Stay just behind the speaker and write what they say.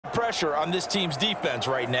pressure on this team's defense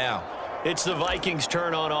right now. It's the Vikings'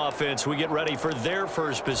 turn on offense. We get ready for their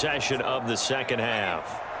first possession of the second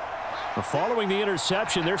half. Following the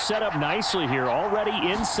interception, they're set up nicely here,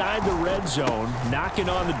 already inside the red zone, knocking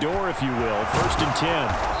on the door, if you will. 1st and 10.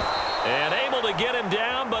 And able to get him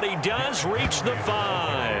down, but he does reach the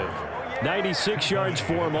 5. 96 yards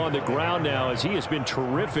for him on the ground now, as he has been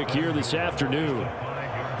terrific here this afternoon.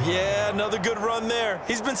 Yeah, another good run there.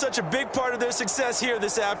 He's been such a big part of their success here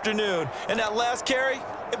this afternoon. And that last carry,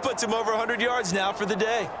 it puts him over 100 yards now for the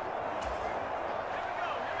day.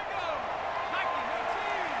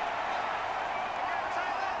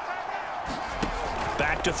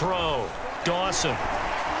 Back to throw. Dawson.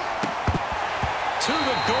 To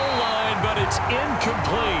the goal line, but it's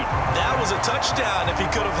incomplete. That was a touchdown if he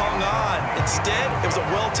could have hung on. Instead, it was a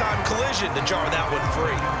well-timed collision to jar that one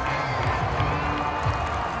free.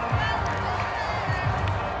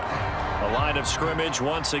 The line of scrimmage,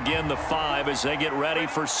 once again the 5 as they get ready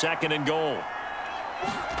for 2nd and goal.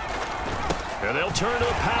 And they'll turn to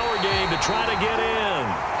the power game to try to get in.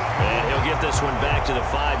 And he'll get this one back to the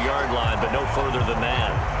 5-yard line, but no further than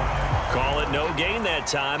that. Call it no gain that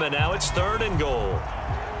time, and now it's 3rd and goal.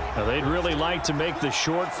 Now, they'd really like to make the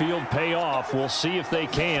short field pay off. We'll see if they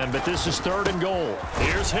can, but this is 3rd and goal.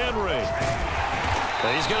 Here's Henry.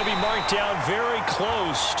 And he's going to be marked down very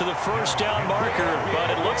close to the 1st down marker, but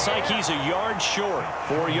it looks like he's a yard short.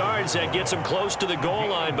 4 yards, that gets him close to the goal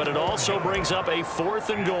line, but it also brings up a 4th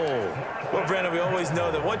and goal. Well, Brandon, we always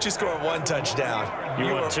know that once you score 1 touchdown,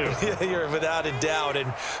 you're without a doubt.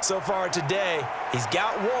 And so far today, he's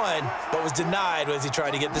got 1, but was denied as he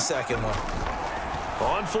tried to get the 2nd one.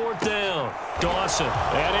 On 4th down, Dawson.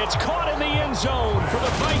 And it's caught in the end zone for the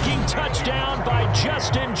Viking touchdown by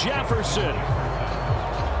Justin Jefferson.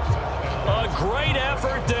 A great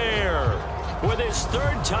effort there with his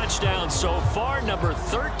 3rd touchdown so far, number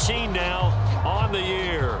 13 now on the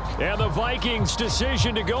year. And the Vikings'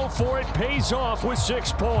 decision to go for it pays off with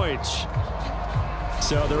 6 points.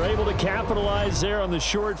 So they're able to capitalize there on the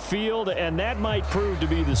short field, and that might prove to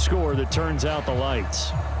be the score that turns out the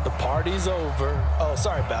lights. The party's over. Oh,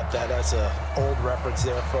 sorry about that. That's an old reference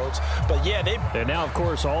there, folks. But, yeah, And now, of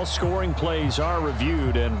course, all scoring plays are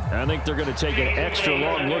reviewed, and I think they're going to take an extra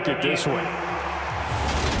long look at this one.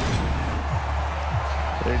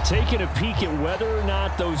 They're taking a peek at whether or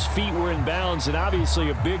not those feet were in bounds, and obviously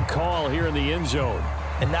a big call here in the end zone.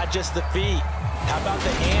 And not just the feet. How about the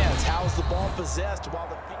hands? How's the ball possessed while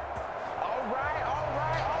the feet?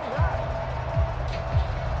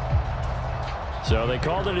 So they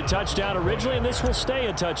called it a touchdown originally, and this will stay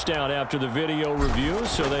a touchdown after the video review,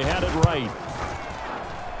 so they had it right.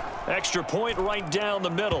 Extra point right down the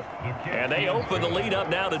middle. And they open the lead up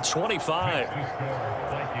now to 25.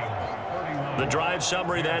 The drive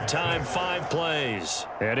summary that time, 5 plays.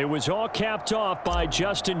 And it was all capped off by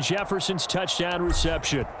Justin Jefferson's touchdown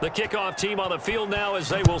reception. The kickoff team on the field now as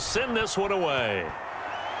they will send this one away.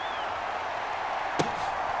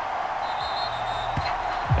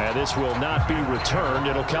 And this will not be returned.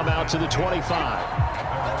 It'll come out to the 25.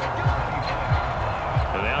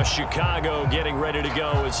 And now Chicago getting ready to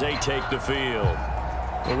go as they take the field.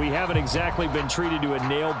 Well, we haven't exactly been treated to a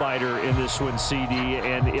nail-biter in this one, CD,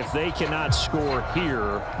 and if they cannot score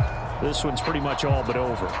here, this one's pretty much all but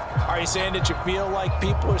over. Are you saying that you feel like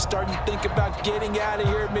people are starting to think about getting out of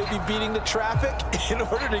here, maybe beating the traffic in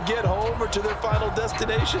order to get home or to their final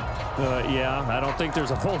destination? Yeah, I don't think there's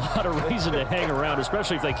a whole lot of reason to hang around,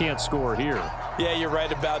 especially if they can't score here. Yeah, you're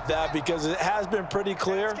right about that, because it has been pretty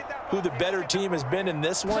clear who the better team has been in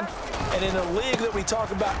this one. And in a league that we talk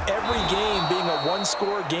about every game being a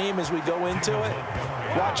one-score game as we go into it,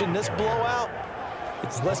 watching this blowout,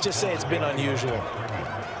 let's just say it's been unusual.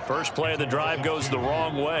 First play of the drive goes the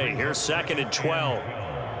wrong way. Here's 2nd and 12.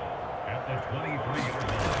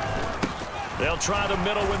 They'll try the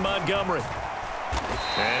middle with Montgomery.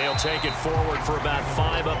 And he'll take it forward for about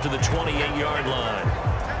 5 up to the 28-yard line.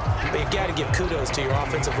 But you got to give kudos to your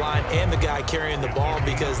offensive line and the guy carrying the ball,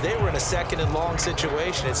 because they were in a 2nd and long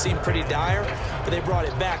situation. It seemed pretty dire, but they brought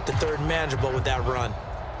it back to 3rd and manageable with that run.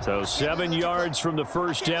 So 7 yards from the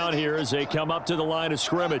first down here as they come up to the line of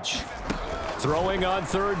scrimmage. Throwing on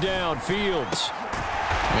 3rd down, Fields.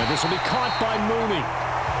 And this will be caught by Mooney.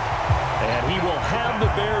 And he will have the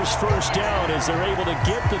Bears first down as they're able to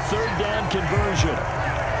get the 3rd down conversion.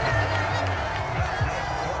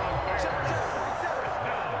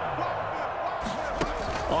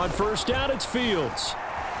 On first down, it's Fields.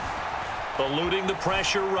 Eluding the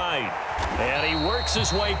pressure right. And he works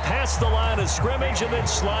his way past the line of scrimmage and then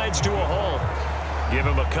slides to a halt. Give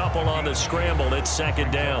him a couple on the scramble. It's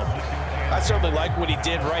 2nd down. I certainly like what he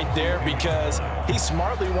did right there because he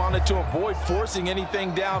smartly wanted to avoid forcing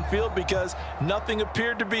anything downfield because nothing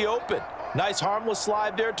appeared to be open. Nice harmless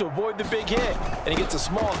slide there to avoid the big hit, and he gets a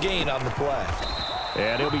small gain on the play.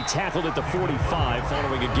 And he'll be tackled at the 45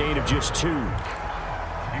 following a gain of just 2.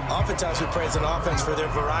 Oftentimes we praise an offense for their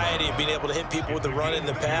variety of being able to hit people with the run in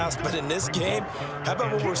the pass, but in this game, how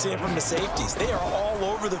about what we're seeing from the safeties? They are all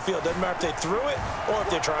over the field. Doesn't matter if they threw it or if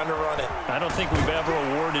they're trying to run it. I don't think we've ever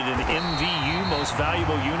awarded an MVU, most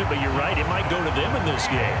valuable unit, but you're right, it might go to them in this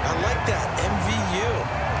game. I like that, MVU.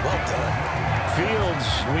 Well done. Fields,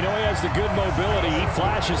 we know he has the good mobility. He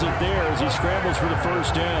flashes it there as he scrambles for the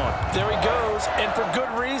first down. There he goes, and for good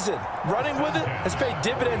reason. Running with it has paid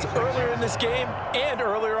dividends earlier in this game and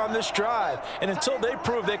earlier on this drive. And until they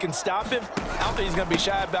prove they can stop him, I don't think he's going to be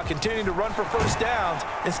shy about continuing to run for first downs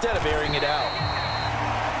instead of airing it out.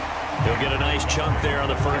 He'll get a nice chunk there on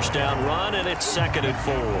the first down run, and it's 2nd and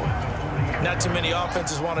 4. Not too many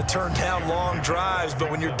offenses want to turn down long drives, but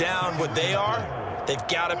when you're down what they are, they've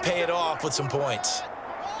got to pay it off with some points.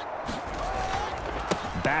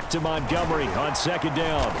 Back to Montgomery on 2nd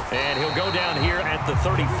down. And he'll go down here at the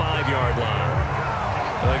 35-yard line.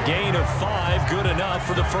 A gain of 5, good enough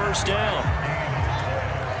for the first down.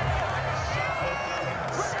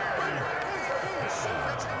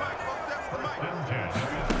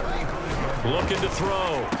 Looking to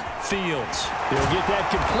throw. Fields. He'll get that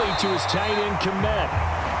complete to his tight end, Komet.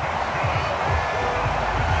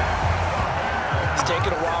 It's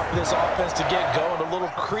taken a while for this offense to get going. A little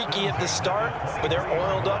creaky at the start, but they're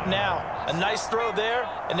oiled up now. A nice throw there,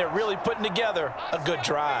 and they're really putting together a good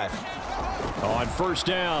drive. On first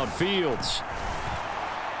down, Fields.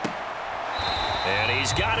 And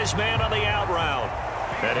he's got his man on the out route.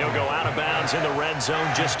 And he'll go out of bounds in the red zone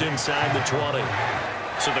just inside the 20.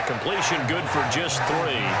 So the completion good for just 3.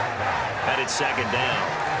 And it's 2nd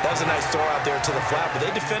down. That was a nice throw out there to the flat, but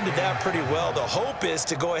they defended that pretty well. The hope is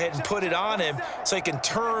to go ahead and put it on him so he can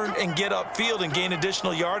turn and get upfield and gain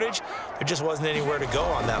additional yardage. There just wasn't anywhere to go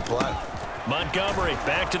on that play. Montgomery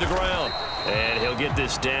back to the ground. And he'll get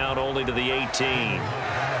this down only to the 18.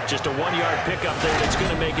 Just a 1-yard pickup there that's going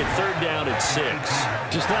to make it 3rd down at 6.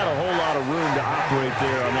 Just not a whole lot of room to operate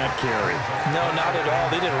there on that carry. No, not at all.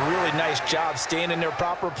 They did a really nice job staying in their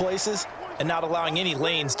proper places and not allowing any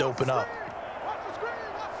lanes to open up.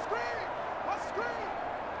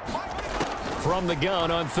 From the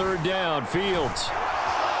gun on 3rd down, Fields.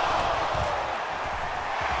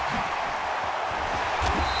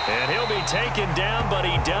 And he'll be taken down, but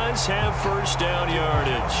he does have first down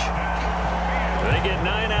yardage. They get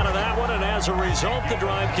 9 out of that one, and as a result, the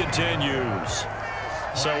drive continues.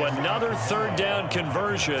 So another 3rd down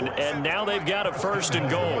conversion, and now they've got a 1st and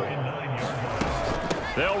goal.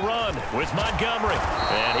 They'll run with Montgomery,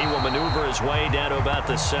 and he will maneuver his way down to about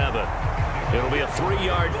the 7. It'll be a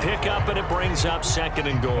 3-yard pickup, and it brings up 2nd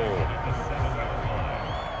and goal.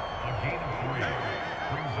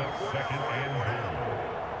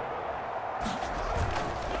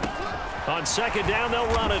 On 2nd down, they'll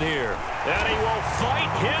run it here. And he will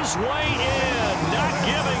fight his way in. Not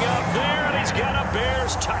giving up there, and he's got a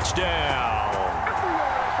Bears touchdown.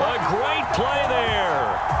 A great play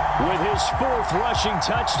there. With his 4th rushing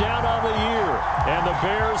touchdown on the year. And the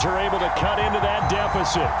Bears are able to cut into that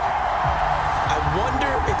deficit. I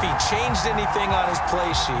wonder if he changed anything on his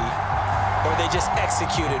play sheet or they just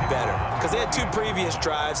executed better. Because they had 2 previous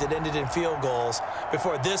drives that ended in field goals.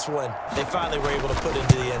 Before this one, they finally were able to put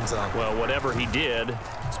into the end zone. Well, whatever he did,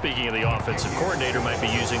 speaking of the offensive coordinator, might be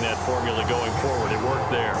using that formula going forward. It worked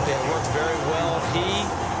there. Yeah, it worked very well. He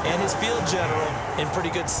and his field general in pretty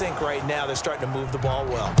good sync right now. They're starting to move the ball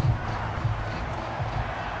well.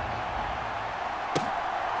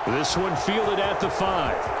 This one fielded at the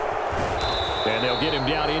 5. And they'll get him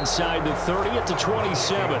down inside the 30 at the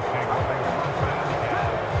 27.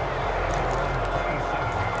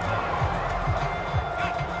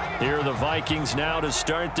 Here are the Vikings now to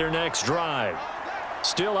start their next drive.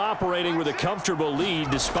 Still operating with a comfortable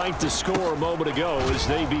lead despite the score a moment ago as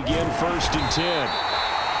they begin 1st and 10.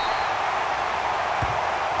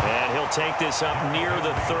 And he'll take this up near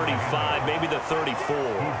the 35, maybe the 34.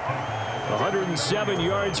 107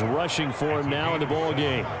 yards rushing for him now in the ball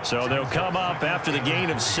game. So they'll come up after the gain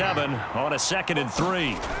of 7 on a 2nd and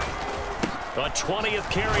 3. A 20th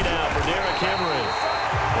carry now for Derrick Henry.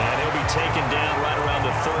 And he'll be taken down right around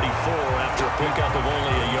the 34 after a pickup of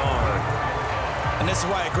only a yard. And this is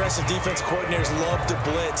why aggressive defense coordinators love to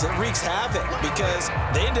blitz. It wreaks havoc because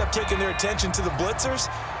they end up taking their attention to the blitzers,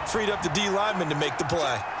 freed up the D lineman to make the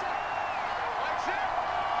play.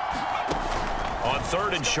 On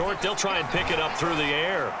 3rd and short, they'll try and pick it up through the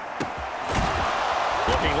air.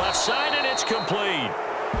 Looking left side, and It's complete.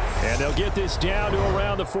 And they'll get this down to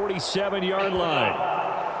around the 47-yard line.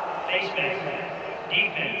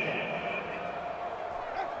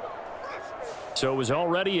 So it was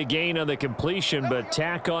already a gain on the completion, but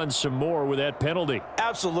tack on some more with that penalty.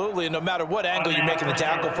 Absolutely, and no matter what angle you're making the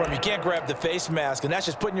tackle from, you can't grab the face mask, and that's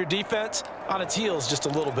just putting your defense on its heels just a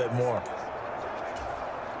little bit more.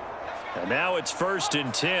 And now it's 1st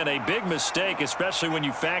and 10, a big mistake, especially when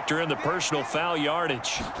you factor in the personal foul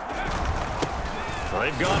yardage.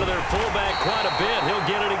 They've gone to their fullback quite a bit. He'll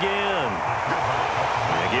get it again.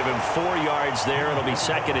 They give him 4 yards there. It'll be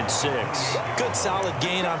 2nd and 6. Good solid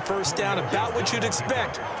gain on 1st down, about what you'd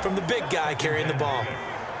expect from the big guy carrying the ball.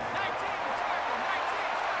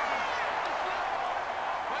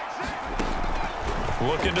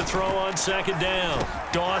 Looking to throw on 2nd down.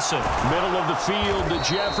 Dawson. Middle of the field to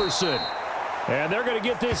Jefferson. And they're going to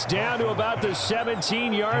get this down to about the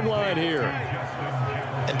 17-yard line here.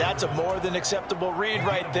 And that's a more than acceptable read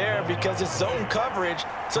right there because it's zone coverage,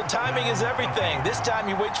 so timing is everything. This time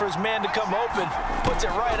he waits for his man to come open, puts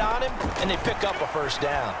it right on him, and they pick up a 1st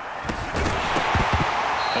down.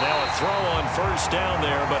 And now a throw on 1st down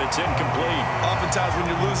there, but it's incomplete. Oftentimes when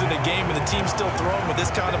you're losing a game and the team's still throwing with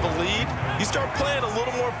this kind of a lead, you start playing a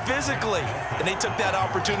little more physically. And they took that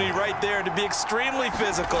opportunity right there to be extremely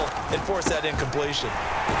physical and force that incompletion.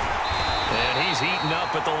 And he's eaten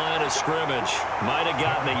up at the line of scrimmage. Might have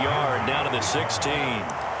gotten a yard down to the 16.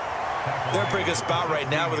 They're in a pretty good spot right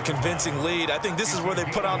now with a convincing lead. I think this is where they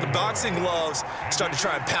put on the boxing gloves, start to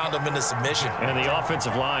try and pound them into submission. And the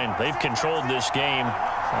offensive line, they've controlled this game.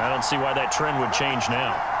 I don't see why that trend would change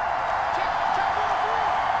now.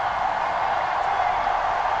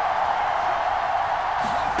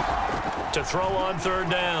 To throw on 3rd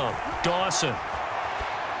down, Dawson.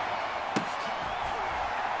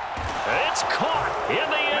 It's caught in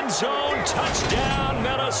the end zone. Touchdown,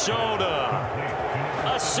 Minnesota.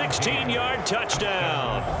 A 16-yard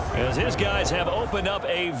touchdown as his guys have opened up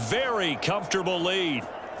a very comfortable lead.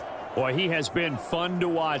 Boy, he has been fun to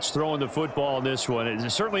watch throwing the football in this one.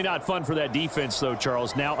 It's certainly not fun for that defense, though,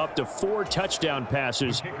 Charles. Now up to 4 touchdown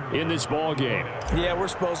passes in this ball game. Yeah, we're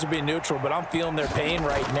supposed to be neutral, but I'm feeling their pain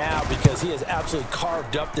right now because he has absolutely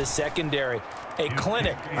carved up this secondary. A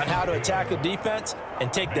clinic on how to attack a defense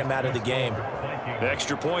and take them out of the game. The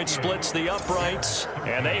extra point splits the uprights,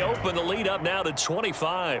 and they open the lead up now to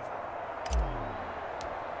 25.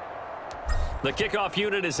 The kickoff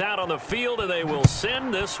unit is out on the field, and they will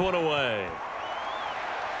send this one away.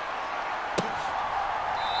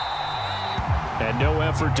 And no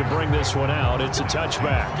effort to bring this one out. It's a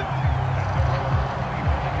touchback.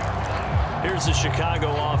 Here's the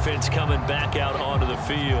Chicago offense coming back out onto the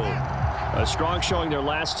field. A strong showing their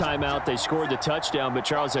last time out. They scored the touchdown, but,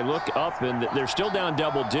 Charles, they look up, and they're still down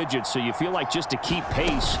double digits, so you feel like just to keep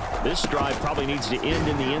pace, this drive probably needs to end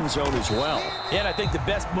in the end zone as well. Yeah, and I think the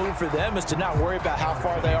best move for them is to not worry about how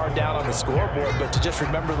far they are down on the scoreboard, but to just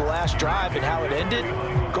remember the last drive and how it ended.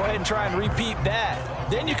 Go ahead and try and repeat that.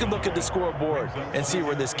 Then you can look at the scoreboard and see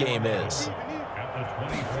where this game is.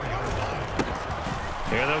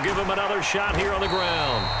 And they'll give him another shot here on the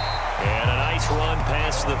ground. And a nice run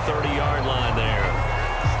past the 30-yard line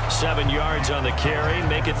there. 7 yards on the carry.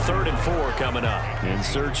 Make it 3rd and 4 coming up. In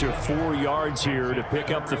search of 4 yards here to pick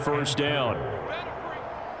up the 1st down.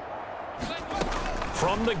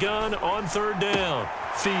 From the gun on 3rd down.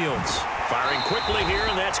 Fields firing quickly here,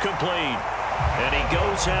 and that's complete. And he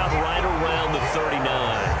goes out right around the 39.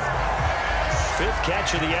 5th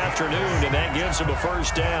catch of the afternoon, and that gives him a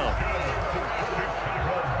 1st down.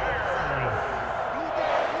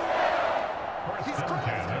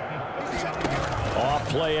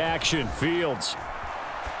 Play action, Fields.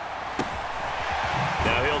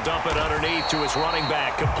 Now he'll dump it underneath to his running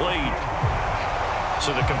back, complete.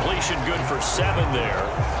 So the completion good for 7 there,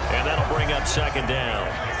 and that'll bring up 2nd down.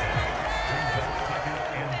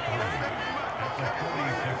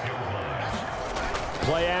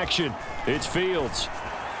 Play action, it's Fields.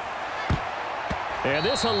 And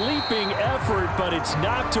this a leaping effort, but it's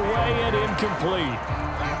knocked away and incomplete.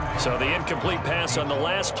 So the incomplete pass on the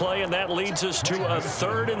last play, and that leads us to a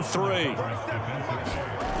 3rd and 3.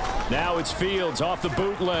 Now it's Fields off the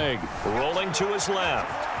bootleg. Rolling to his left.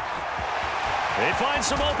 They find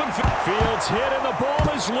some open Fields hit, and the ball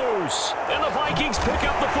is loose. And the Vikings pick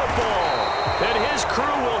up the football. And his crew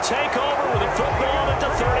will take over with the football at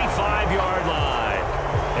the 35-yard line.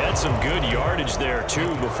 Had some good yardage there, too,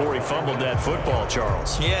 before he fumbled that football,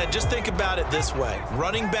 Charles. Yeah, just think about it this way.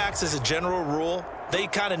 Running backs, as a general rule, they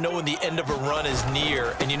kind of know when the end of a run is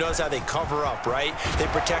near, and you notice how they cover up, right? They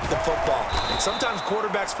protect the football. And sometimes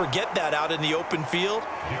quarterbacks forget that out in the open field.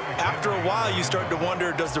 After a while, you start to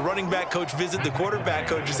wonder, does the running back coach visit the quarterback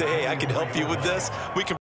coach and say, hey, I can help you with this? We can